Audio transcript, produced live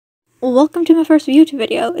Welcome to my first YouTube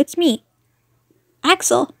video. It's me,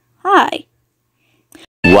 Axel. Hi.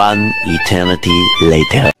 One eternity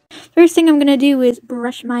later. First thing I'm gonna do is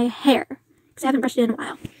brush my hair, because I haven't brushed it in a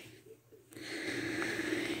while.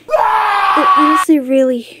 It honestly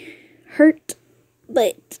really hurt,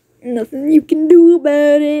 but nothing you can do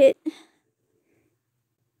about it.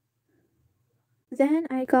 Then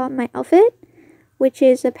I got my outfit, which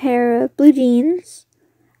is a pair of blue jeans,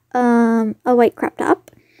 a white crop top,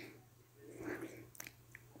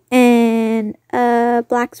 and a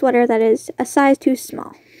black sweater that is a size too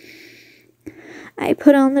small. I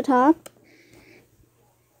put on the top,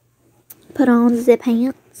 put on the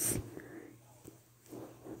pants,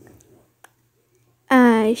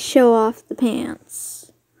 I show off the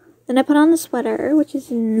pants, then I put on the sweater, which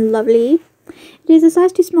is lovely. It is a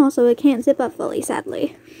size too small, so it can't zip up fully,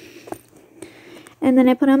 sadly. And then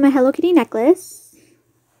I put on my Hello Kitty necklace,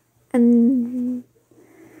 and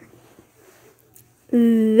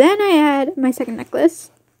then I add my second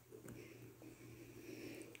necklace.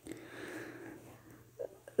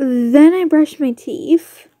 Then I brush my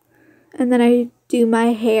teeth, and then I do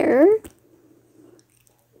my hair.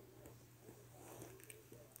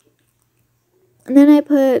 And then I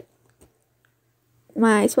put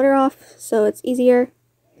my sweater off so it's easier.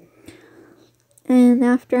 And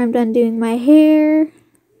after I'm done doing my hair,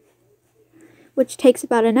 which takes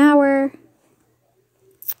about an hour,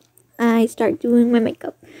 I start doing my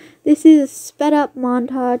makeup. This is a sped up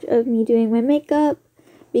montage of me doing my makeup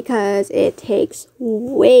because it takes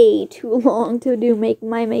way too long to do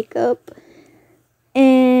my makeup.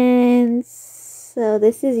 And so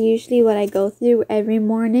this is usually what I go through every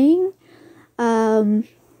morning. I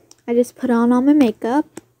just put on all my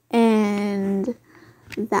makeup, and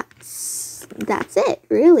that's it,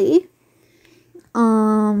 really.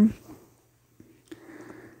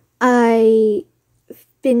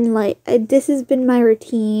 This has been my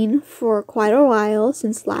routine for quite a while,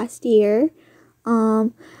 since last year.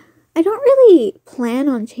 I don't really plan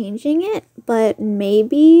on changing it, but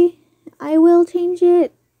maybe I will change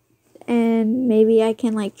it, and maybe I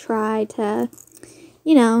can try to,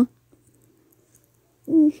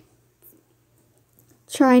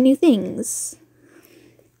 try new things.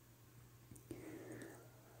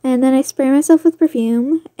 And then I spray myself with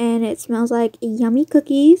perfume, and it smells like yummy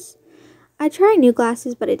cookies. I tried new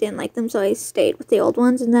glasses, but I didn't like them, so I stayed with the old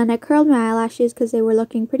ones. And then I curled my eyelashes because they were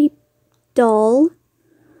looking pretty dull.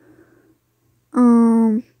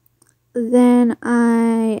 Then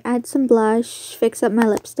I add some blush, fix up my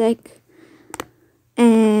lipstick,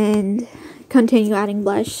 and continue adding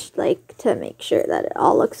blush, to make sure that it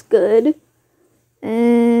all looks good.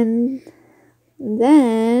 And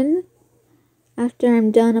then, after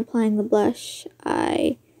I'm done applying the blush,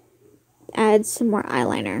 I add some more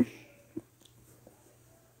eyeliner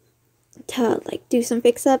to do some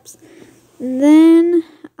fix-ups. Then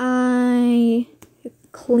I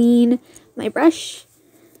clean my brush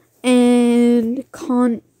and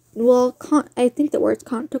I think the word's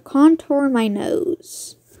to contour my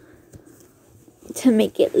nose to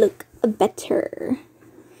make it look better,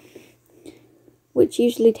 which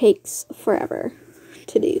usually takes forever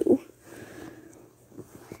to do.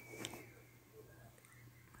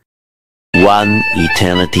 One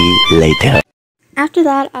eternity later. After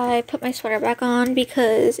that, I put my sweater back on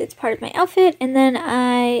because it's part of my outfit, and then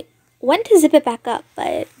I went to zip it back up,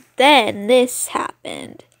 but then this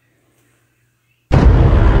happened.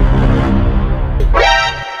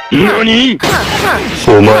 NANI?!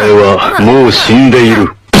 お前はもう死んでい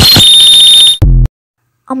る。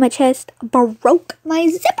 On my chest broke my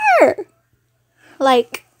zipper!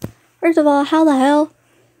 First of all, how the hell?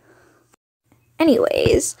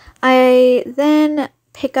 Anyways, I then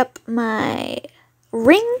pick up my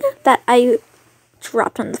ring that I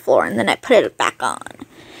dropped on the floor, and then I put it back on.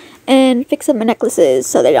 And fix up my necklaces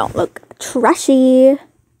so they don't look trashy.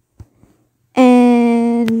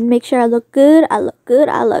 And make sure I look good, I look good,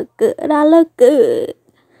 I look good, I look good.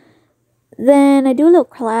 Then I do a little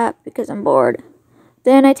clap because I'm bored.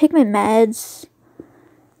 Then I take my meds.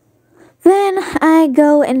 Then I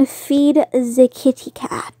go and feed the kitty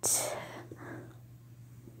cat.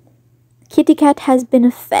 Kitty cat has been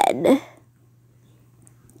fed.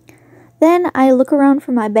 Then I look around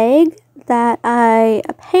for my bag that I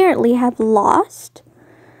apparently have lost.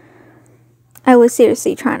 I was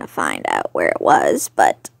seriously trying to find out where it was,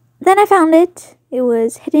 but then I found it. It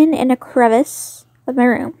was hidden in a crevice of my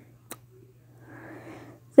room.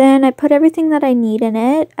 Then I put everything that I need in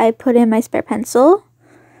it. I put in my spare pencil,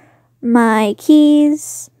 my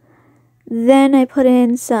keys, then I put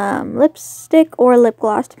in some lipstick or lip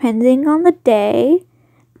gloss depending on the day,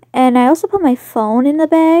 And I also put my phone in the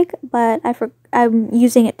bag, but I'm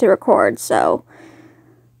using it to record, so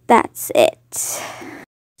that's it.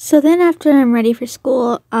 So then after I'm ready for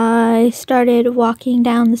school, I started walking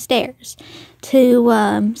down the stairs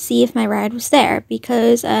to see if my ride was there,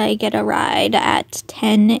 because I get a ride at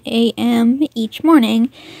 10 a.m. each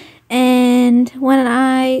morning. And when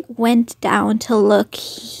I went down to look,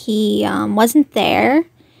 he wasn't there.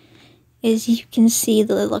 As you can see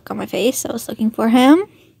the look on my face, I was looking for him.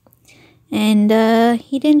 And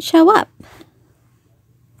he didn't show up.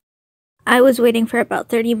 I was waiting for about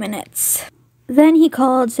 30 minutes. Then he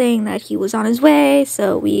called saying that he was on his way,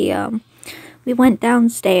 so we went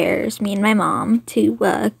downstairs, me and my mom,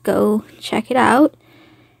 to go check it out.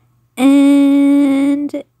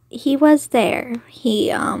 And he was there.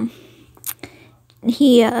 He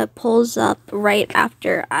pulls up right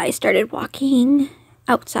after I started walking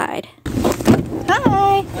outside.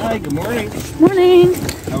 Hi! Hi, good morning. Morning!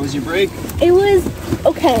 How was your break? It was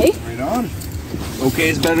okay. Right on. Okay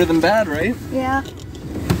is better than bad, right? Yeah.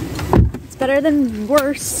 It's better than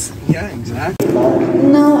worse. Yeah, exactly.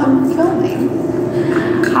 No, I'm filming.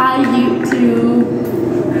 Hi, YouTube.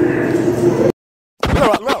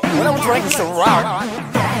 Look, when I'm drinking some rock,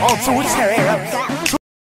 on Twitter.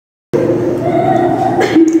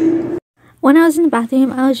 When I was in the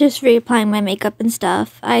bathroom, I was just reapplying my makeup and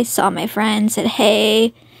stuff. I saw my friend, said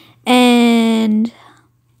hey, and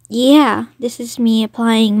yeah, this is me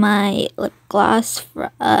applying my lip gloss,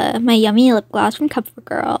 my yummy lip gloss from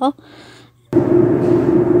ComfortGirl.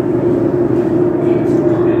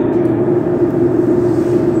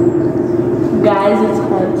 Guys, it's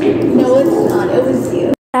haunted. No, it's not. It was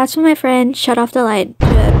you. That's when my friend shut off the light to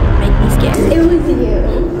make me scared. It was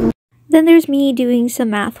you. Then there's me doing some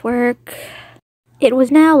math work. It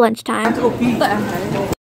was now lunchtime.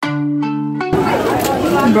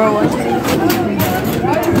 Bro, what's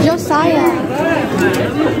Josiah.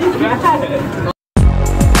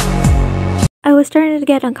 I was starting to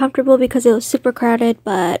get uncomfortable because it was super crowded,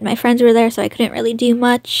 but my friends were there, so I couldn't really do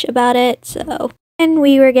much about it. So, and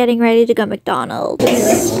we were getting ready to go McDonald's.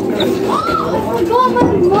 Oh my god, my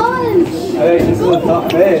lunch! Hey, this is a tough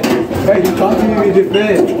day. Hey, you talk to me with your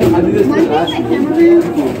face. I did this last week.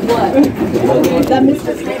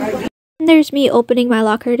 And there's me opening my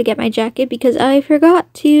locker to get my jacket because I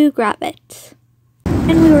forgot to grab it.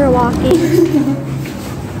 And we were walking.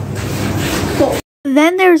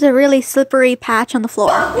 Then there's a really slippery patch on the floor.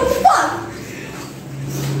 What the fuck?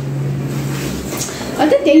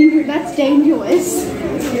 That's dangerous.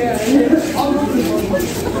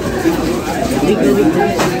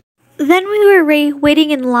 Then we were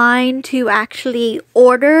waiting in line to actually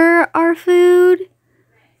order our food.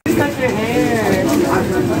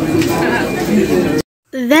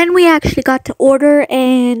 Then we actually got to order,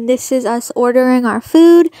 and this is us ordering our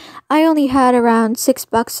food. I only had around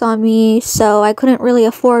 $6 on me, so I couldn't really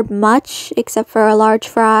afford much except for a large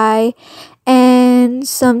fry and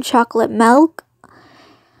some chocolate milk.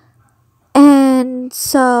 And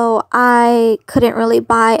so I couldn't really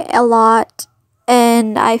buy a lot,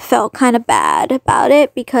 and I felt kind of bad about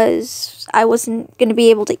it because I wasn't going to be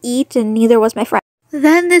able to eat, and neither was my friend.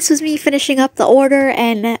 Then this was me finishing up the order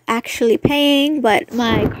and actually paying, but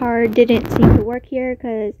my card didn't seem to work here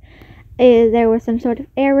because there was some sort of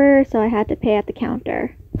error, so I had to pay at the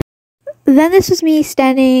counter. Then this was me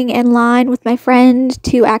standing in line with my friend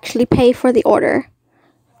to actually pay for the order.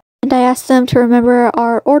 And I asked them to remember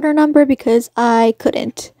our order number because I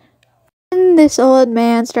couldn't. And this old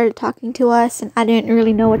man started talking to us, and I didn't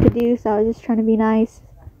really know what to do, so I was just trying to be nice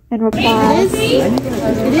and reply. It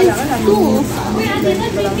is cool.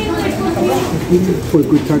 For a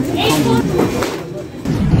good time to come.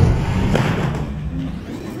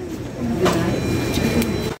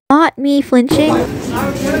 Not me flinching.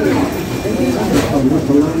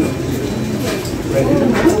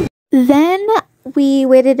 Then we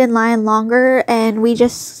waited in line longer, and we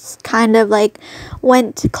just kind of like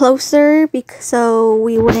went closer so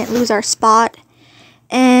we wouldn't lose our spot.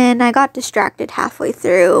 And I got distracted halfway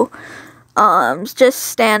through, just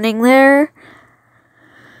standing there.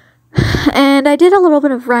 And I did a little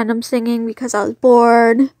bit of random singing because I was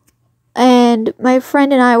bored. And my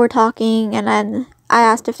friend and I were talking, and then I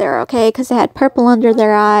asked if they were okay because they had purple under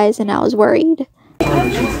their eyes, and I was worried.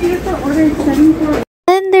 Then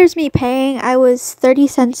there's me paying. I was 30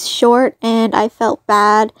 cents short, and I felt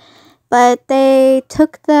bad. But they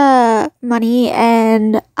took the money,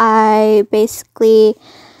 and I basically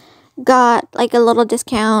got like a little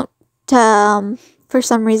discount for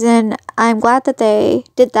some reason. I'm glad that they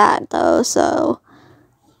did that though, so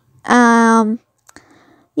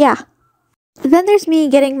yeah. Then there's me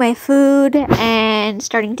getting my food and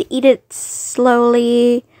starting to eat it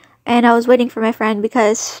slowly. And I was waiting for my friend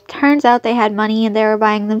because turns out they had money and they were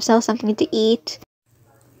buying themselves something to eat.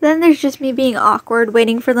 Then there's just me being awkward,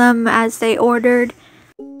 waiting for them as they ordered.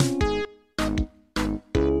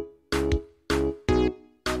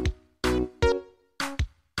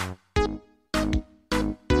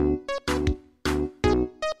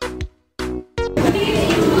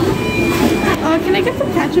 Can I get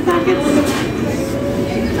some ketchup packets?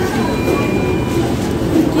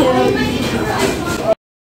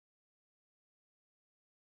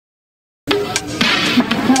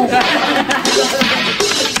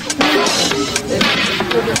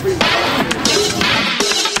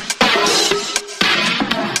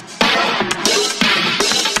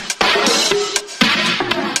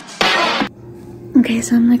 Okay,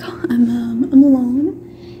 so I'm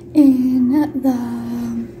alone in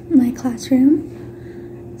my classroom.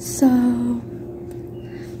 So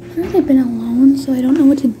I've really been alone, so I don't know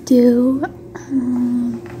what to do.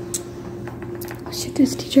 Shit,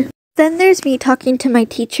 there's a teacher. Then there's me talking to my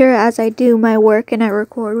teacher as I do my work and I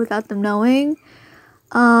record without them knowing.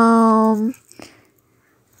 And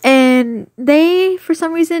they, for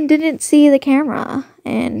some reason, didn't see the camera.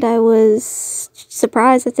 And I was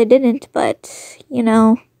surprised that they didn't, but, you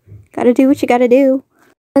know, gotta do what you gotta do.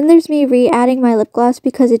 Then there's me re-adding my lip gloss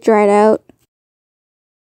because it dried out.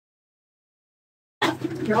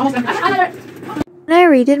 And I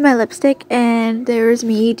redid my lipstick and there was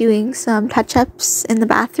me doing some touch-ups in the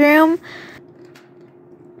bathroom.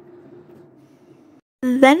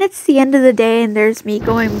 Then it's the end of the day and there's me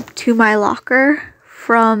going to my locker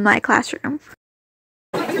from my classroom.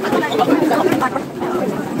 We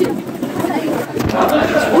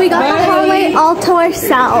got the hallway all to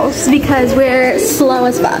ourselves because we're slow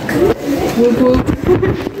as fuck.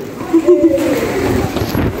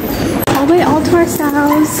 Hallway all to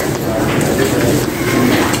ourselves.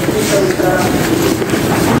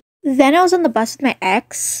 Then I was on the bus with my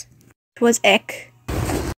ex. It was ick.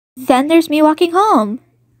 Then there's me walking home.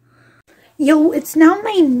 Yo, it's now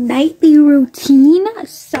my nightly routine.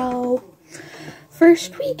 So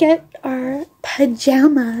first we get our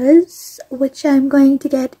pajamas, which I'm going to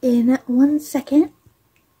get in 1 second.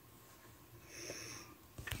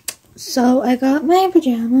 So I got my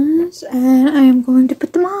pajamas and I am going to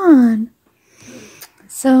put them on.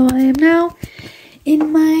 So I am now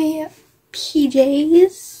in my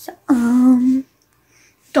PJs.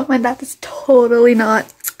 Don't mind that, it's totally not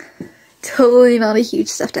a huge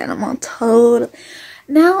stuffed animal.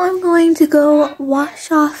 Now I'm going to go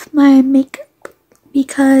wash off my makeup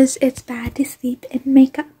because it's bad to sleep in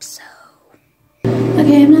makeup. So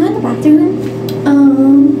okay, I'm now in the bathroom.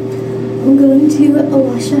 I'm going to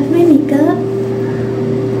wash off my makeup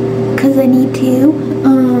because I need to.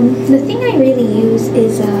 The thing I really use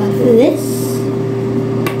is this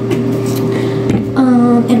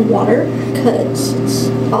and water because it's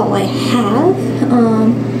all I have.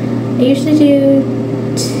 I usually do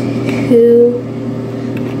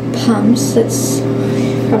 2 pumps. That's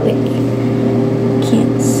probably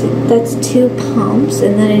can't see. That's 2 pumps,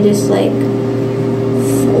 and then I just like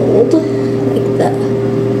fold like the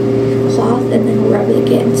cloth and then rub it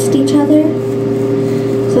against each other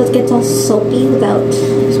so it gets all soapy without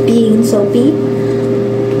being soapy.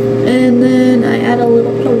 And then I add a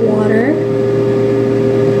little bit of water.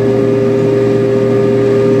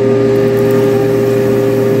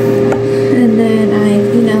 And then I,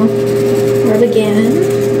 rub again.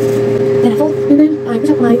 Then I fold, and then I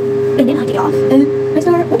put my Indian hockey off, and I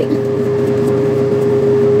start rubbing.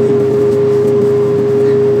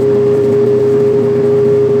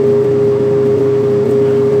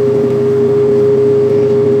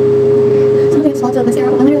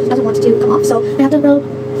 To come off, so I have to rub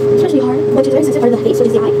especially hard, which is very sensitive part of the face, which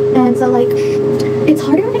is the eye, and so like it's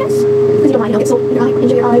harder, I guess, because you don't mind, so your eye,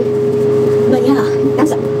 injure your eye. But yeah,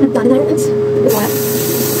 that's it. I'm done, and then I rinse with water,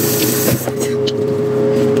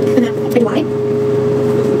 and then I dry.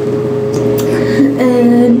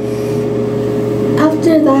 And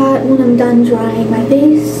after that, when I'm done drying my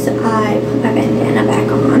face, I put my bandana back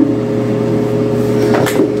on.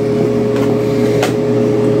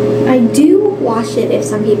 I do wash it if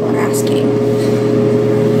some people are asking.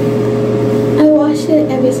 I wash it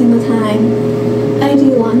every single time I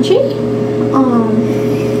do laundry.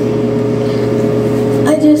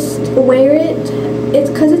 I just wear it. It's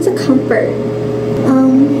because it's a comfort.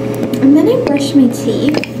 And then I brush my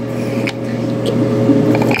teeth.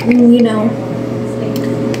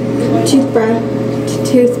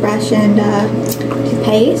 Toothbrush and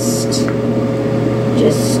toothpaste.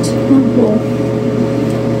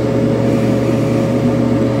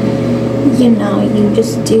 you know, you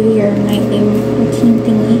just do your nightly routine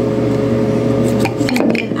thingy.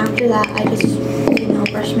 And then after that, I just, you know,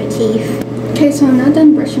 brush my teeth. Okay, so I'm not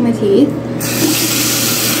done brushing my teeth.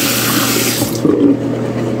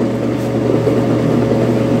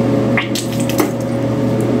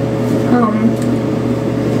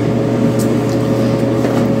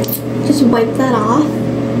 Just wipe that off.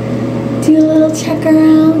 Do a little check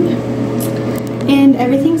around. And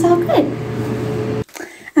everything's all good.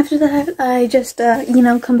 After that, I just, you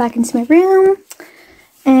know, come back into my room.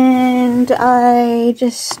 And I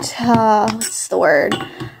just, what's the word?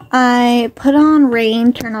 I put on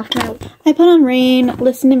Rain, I put on Rain,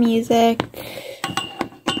 listen to music.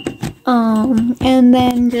 And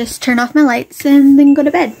then just turn off my lights and then go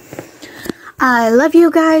to bed. I love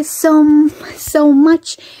you guys so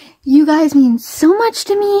much. You guys mean so much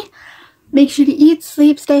to me. Make sure to eat,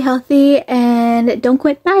 sleep, stay healthy, and don't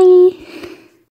quit. Bye.